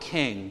kind of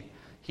king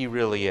he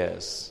really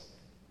is.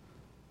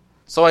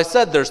 So I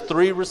said there's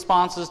 3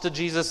 responses to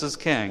Jesus as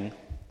king.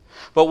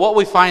 But what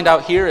we find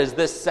out here is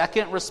this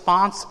second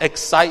response,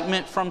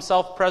 excitement from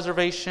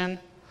self-preservation,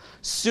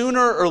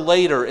 sooner or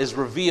later is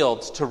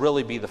revealed to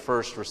really be the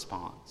first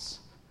response,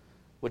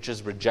 which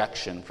is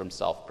rejection from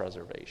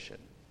self-preservation.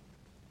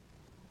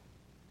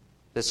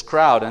 This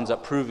crowd ends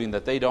up proving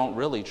that they don't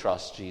really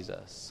trust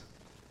Jesus.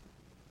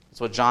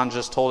 That's what John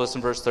just told us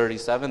in verse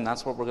 37.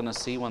 That's what we're going to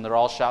see when they're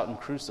all shouting,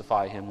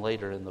 "Crucify him,"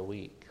 later in the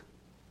week.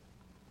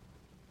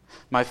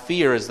 My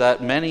fear is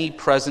that many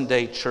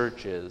present-day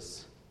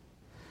churches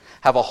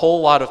have a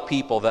whole lot of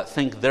people that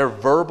think their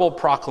verbal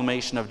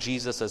proclamation of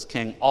Jesus as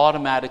king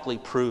automatically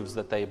proves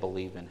that they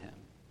believe in him.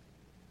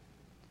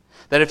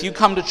 That if you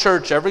come to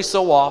church every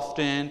so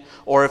often,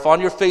 or if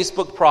on your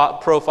Facebook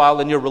profile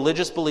in your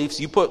religious beliefs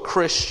you put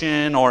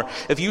Christian, or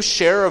if you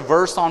share a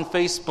verse on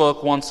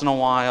Facebook once in a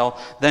while,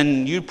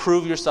 then you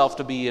prove yourself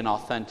to be an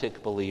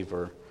authentic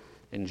believer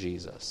in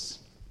Jesus.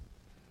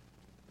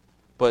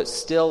 But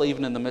still,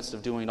 even in the midst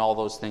of doing all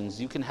those things,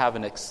 you can have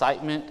an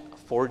excitement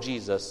for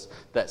Jesus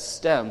that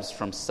stems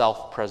from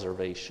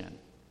self-preservation.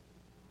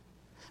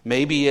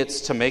 Maybe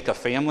it's to make a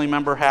family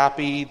member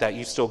happy that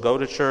you still go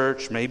to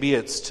church. Maybe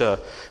it's to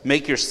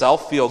make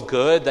yourself feel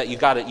good that you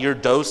got your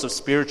dose of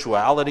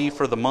spirituality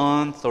for the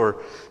month.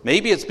 Or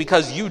maybe it's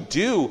because you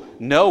do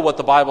know what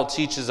the Bible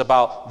teaches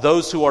about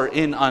those who are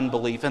in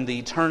unbelief and the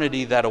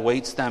eternity that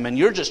awaits them, and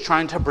you're just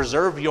trying to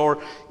preserve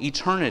your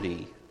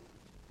eternity.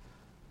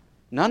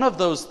 None of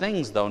those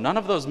things, though, none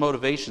of those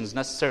motivations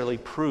necessarily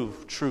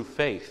prove true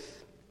faith.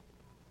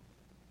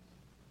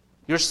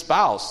 Your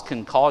spouse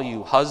can call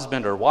you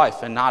husband or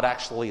wife and not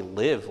actually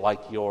live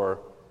like you're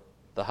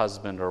the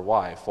husband or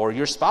wife. Or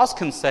your spouse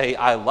can say,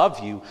 "I love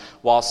you,"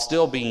 while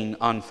still being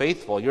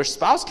unfaithful. Your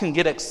spouse can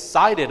get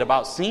excited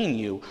about seeing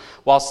you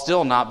while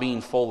still not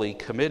being fully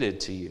committed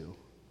to you.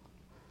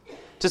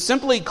 To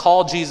simply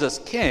call Jesus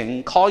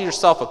king, call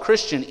yourself a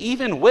Christian,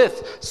 even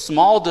with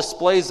small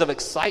displays of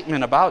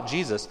excitement about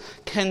Jesus,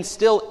 can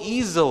still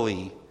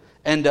easily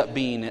end up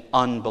being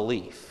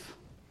unbelief.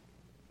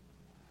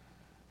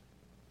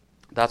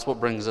 That's what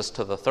brings us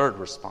to the third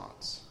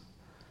response,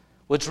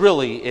 which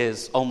really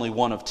is only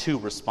one of 2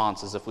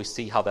 responses if we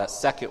see how that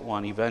second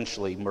one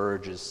eventually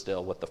merges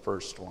still with the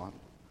first one.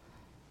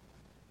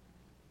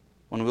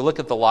 When we look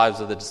at the lives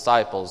of the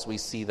disciples, we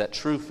see that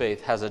true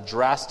faith has a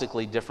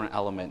drastically different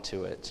element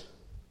to it.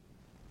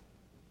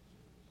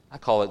 I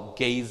call it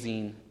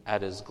gazing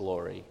at his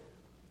glory.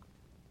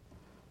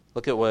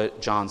 Look at what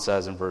John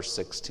says in verse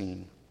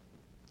 16.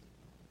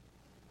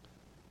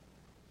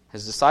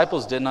 His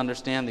disciples didn't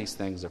understand these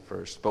things at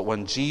first, but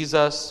when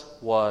Jesus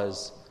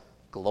was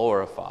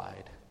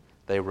glorified,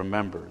 they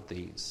remembered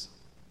these.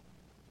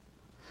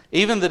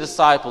 Even the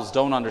disciples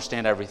don't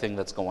understand everything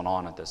that's going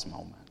on at this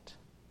moment.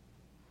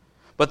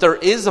 But there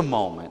is a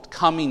moment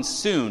coming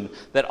soon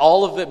that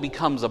all of it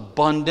becomes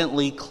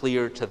abundantly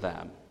clear to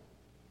them.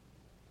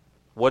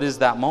 What is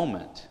that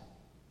moment?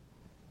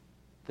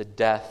 The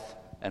death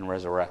and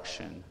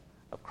resurrection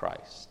of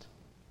Christ.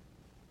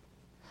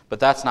 But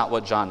that's not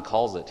what John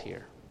calls it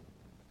here.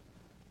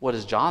 What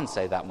does John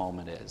say that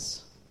moment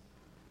is?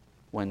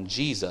 When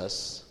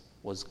Jesus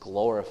was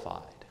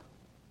glorified.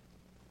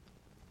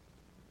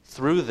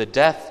 Through the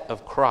death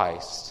of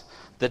Christ,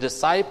 the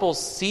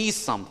disciples see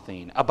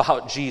something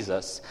about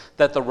Jesus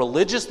that the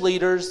religious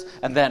leaders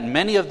and that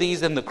many of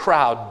these in the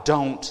crowd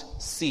don't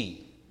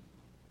see.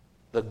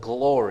 The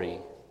glory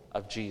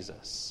of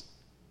Jesus.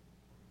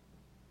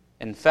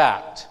 In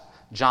fact,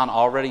 John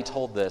already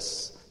told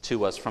this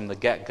to us from the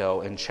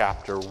get-go in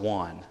chapter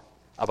 1.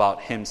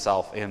 About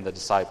himself and the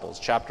disciples.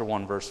 Chapter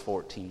 1, verse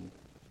 14.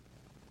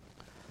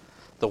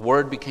 The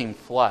Word became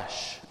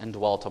flesh and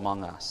dwelt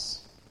among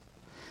us.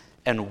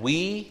 And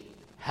we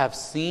have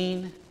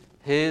seen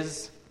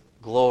his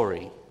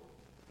glory.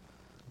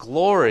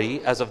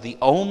 Glory as of the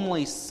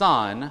only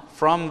Son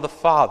from the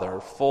Father,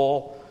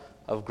 full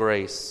of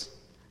grace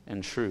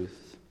and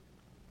truth.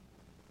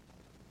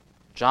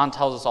 John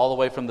tells us all the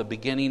way from the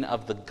beginning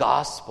of the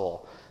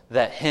gospel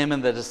that him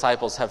and the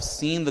disciples have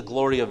seen the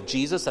glory of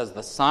Jesus as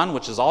the Son,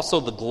 which is also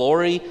the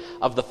glory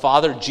of the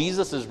Father.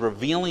 Jesus is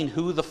revealing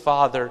who the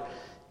Father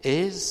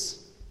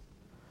is.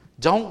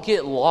 Don't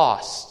get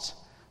lost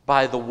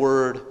by the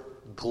word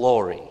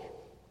glory.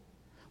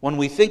 When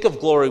we think of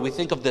glory, we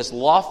think of this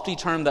lofty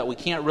term that we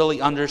can't really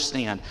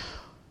understand.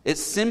 It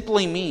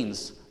simply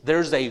means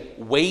there's a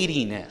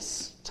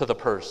weightiness to the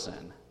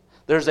person.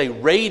 There's a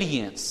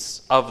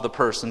radiance of the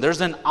person.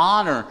 There's an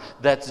honor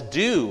that's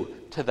due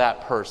to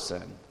that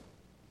person.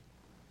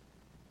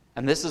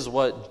 And this is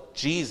what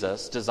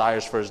Jesus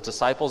desires for his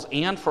disciples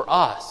and for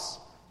us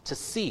to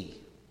see.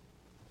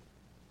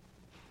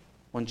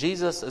 When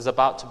Jesus is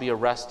about to be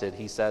arrested,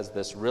 he says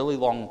this really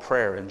long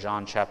prayer in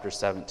John chapter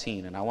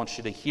 17. And I want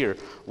you to hear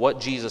what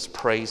Jesus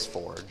prays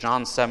for.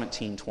 John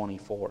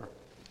 17:24.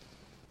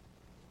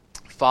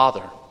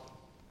 Father,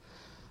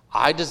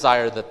 I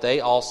desire that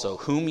they also,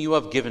 whom you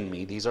have given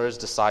me, these are his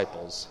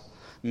disciples,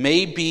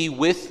 may be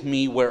with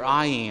me where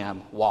I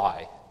am.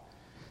 Why?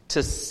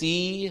 To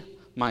see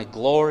my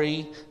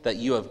glory that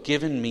you have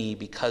given me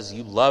because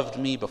you loved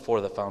me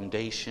before the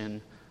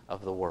foundation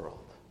of the world.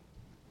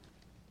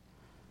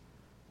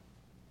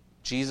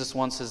 Jesus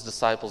wants his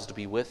disciples to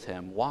be with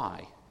him.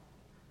 Why?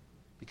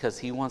 Because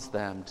he wants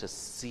them to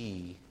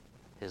see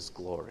his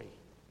glory.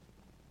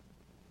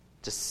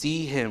 To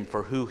see him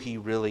for who he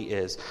really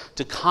is.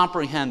 To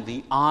comprehend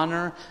the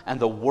honor and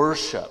the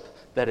worship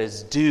that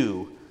is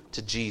due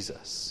to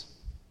Jesus.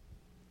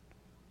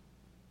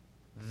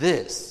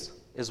 This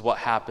is what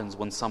happens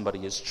when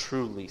somebody is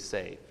truly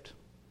saved.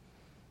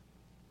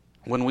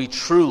 When we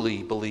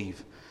truly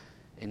believe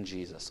in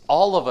Jesus.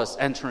 All of us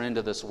enter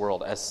into this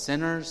world as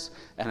sinners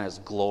and as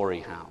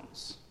glory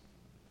hounds.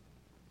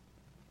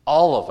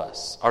 All of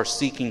us are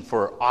seeking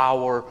for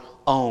our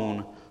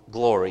own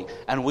glory.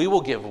 And we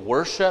will give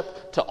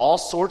worship to all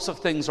sorts of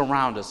things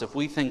around us if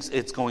we think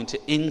it's going to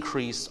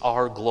increase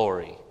our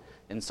glory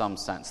in some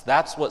sense.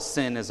 That's what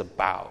sin is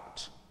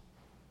about.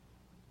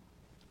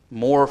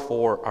 More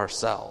for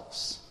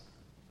ourselves.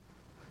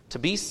 To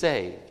be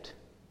saved,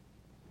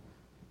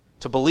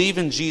 to believe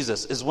in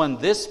Jesus, is when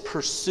this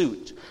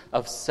pursuit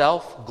of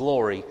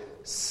self-glory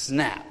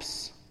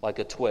snaps like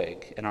a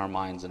twig in our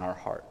minds and our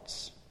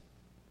hearts.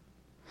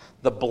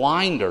 The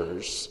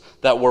blinders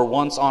that were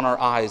once on our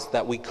eyes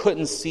that we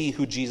couldn't see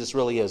who Jesus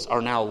really is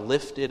are now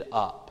lifted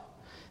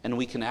up, and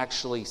we can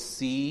actually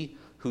see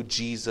who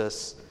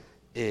Jesus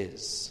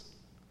is.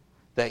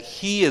 That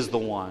he is the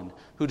one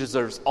who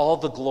deserves all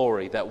the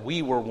glory that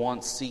we were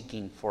once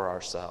seeking for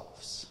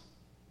ourselves.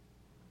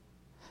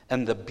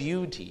 And the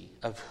beauty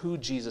of who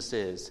Jesus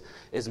is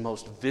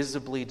most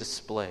visibly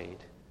displayed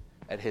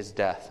at his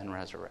death and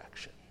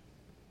resurrection.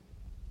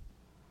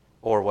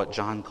 Or what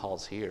John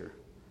calls here,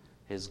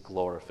 his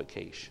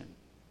glorification.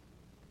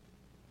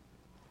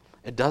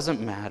 It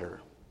doesn't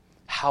matter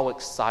how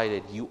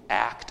excited you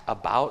act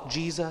about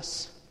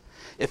Jesus.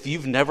 If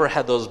you've never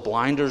had those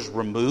blinders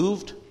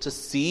removed to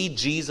see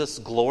Jesus'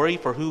 glory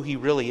for who he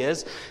really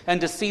is,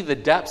 and to see the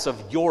depths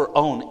of your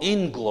own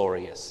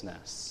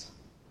ingloriousness,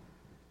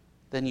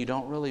 then you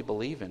don't really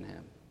believe in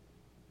him.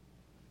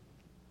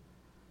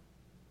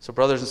 So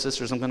brothers and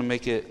sisters, I'm going to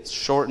make it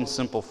short and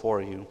simple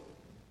for you.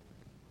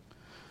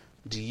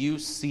 Do you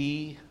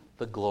see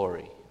the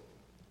glory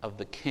of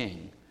the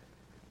King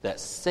that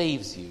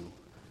saves you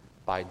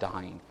by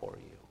dying for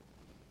you?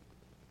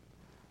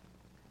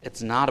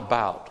 It's not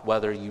about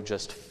whether you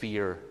just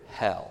fear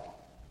hell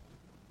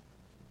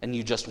and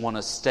you just want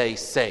to stay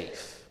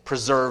safe,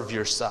 preserve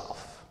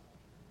yourself.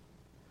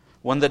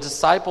 When the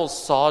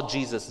disciples saw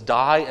Jesus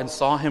die and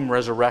saw him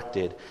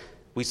resurrected,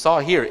 we saw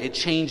here it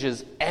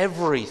changes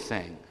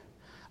everything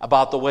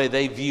about the way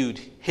they viewed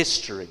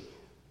history.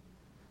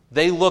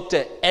 They looked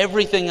at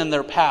everything in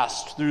their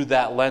past through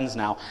that lens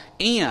now,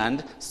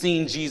 and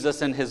seeing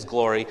Jesus in his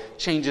glory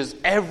changes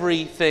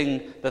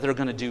everything that they're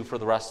going to do for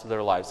the rest of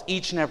their lives.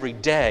 Each and every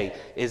day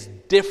is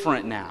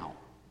different now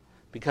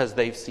because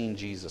they've seen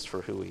Jesus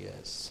for who he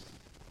is.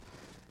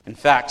 In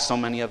fact, so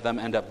many of them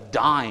end up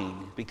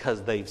dying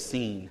because they've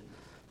seen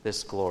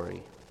this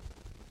glory.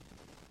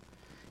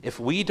 If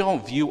we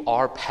don't view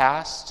our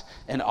past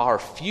and our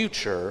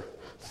future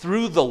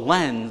through the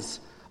lens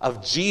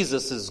of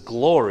Jesus'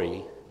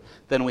 glory,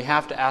 then we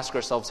have to ask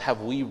ourselves,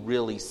 have we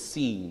really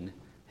seen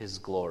his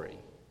glory?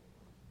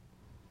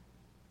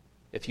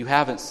 If you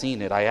haven't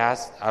seen it,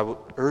 I would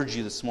urge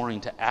you this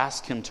morning to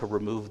ask him to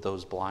remove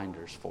those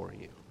blinders for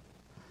you.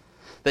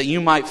 That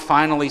you might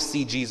finally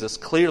see Jesus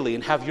clearly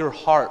and have your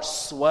heart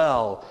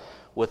swell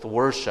with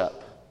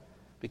worship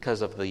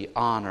because of the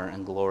honor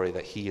and glory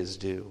that he is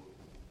due.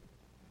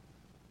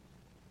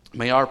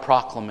 May our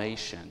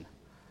proclamation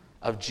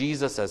of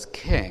Jesus as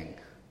King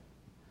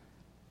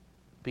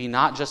be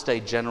not just a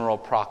general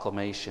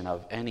proclamation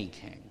of any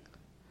king,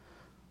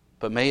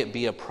 but may it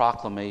be a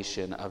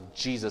proclamation of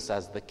Jesus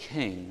as the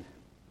King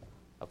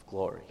of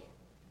glory.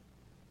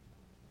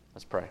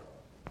 Let's pray.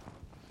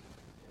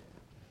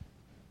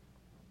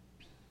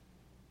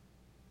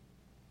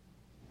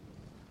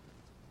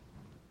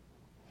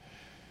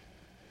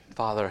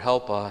 Father,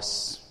 help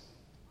us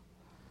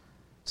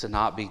to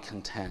not be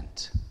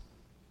content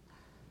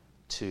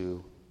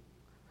to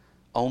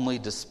only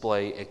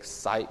display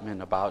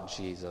excitement about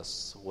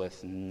Jesus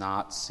with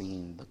not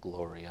seeing the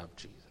glory of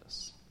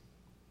Jesus.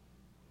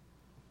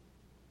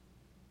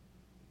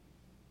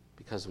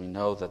 Because we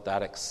know that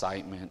that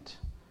excitement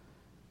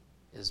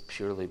is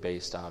purely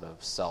based out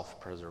of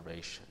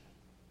self-preservation.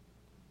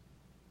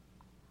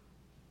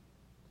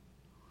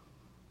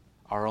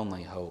 Our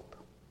only hope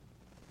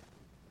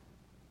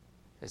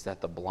is that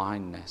the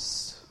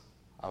blindness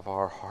of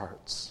our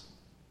hearts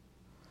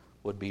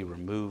would be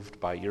removed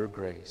by your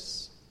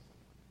grace,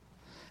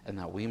 and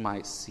that we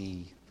might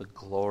see the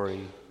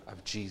glory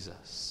of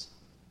Jesus.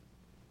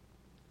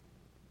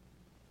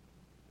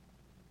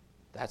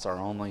 That's our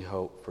only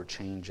hope for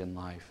change in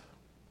life.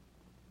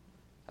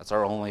 That's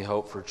our only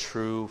hope for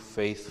true,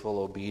 faithful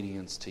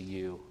obedience to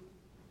you,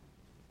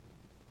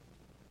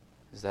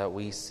 is that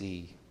we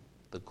see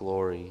the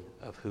glory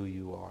of who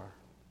you are,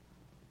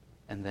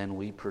 and then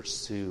we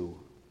pursue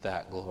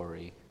that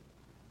glory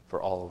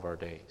for all of our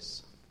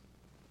days.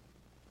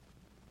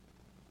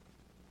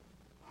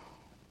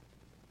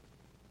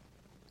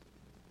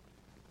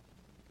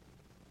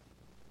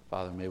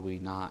 Father, may we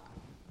not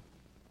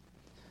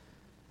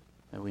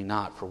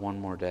for one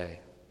more day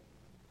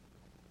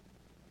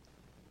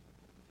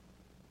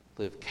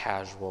live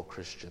casual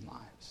Christian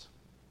lives.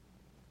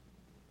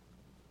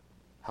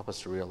 Help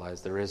us to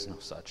realize there is no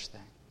such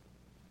thing,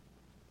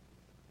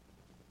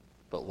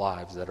 but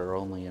lives that are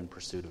only in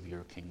pursuit of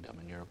your kingdom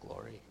and your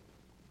glory,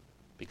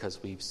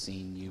 because we've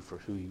seen you for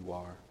who you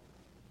are,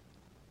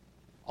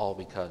 all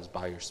because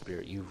by your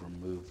Spirit you've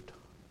removed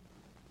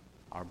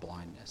our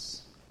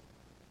blindness.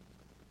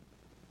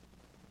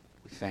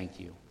 We thank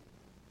you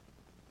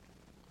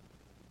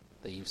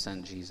that you've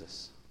sent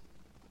Jesus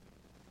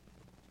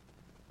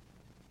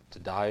to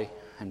die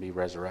and be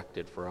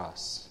resurrected for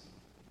us.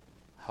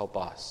 Help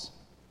us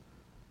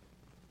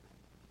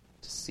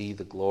to see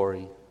the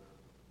glory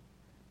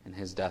in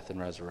his death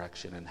and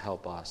resurrection, and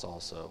help us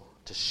also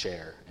to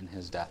share in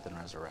his death and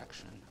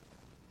resurrection.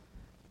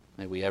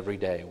 May we every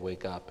day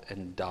wake up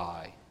and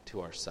die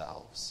to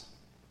ourselves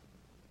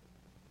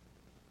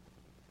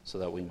so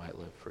that we might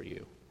live for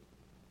you.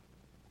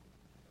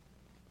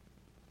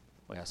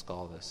 We ask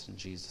all this in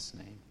Jesus'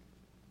 name.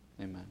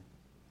 Amen.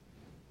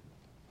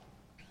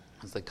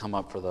 As they come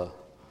up for the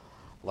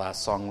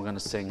last song, we're going to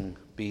sing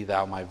Be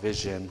Thou My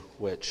Vision,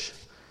 which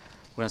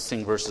we're going to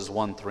sing verses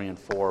 1, 3, and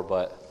 4,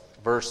 but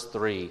verse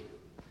 3,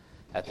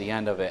 at the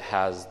end of it,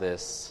 has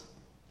this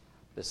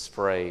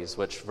phrase,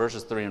 which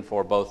verses 3 and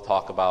 4 both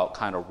talk about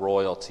kind of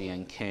royalty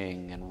and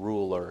king and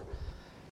ruler.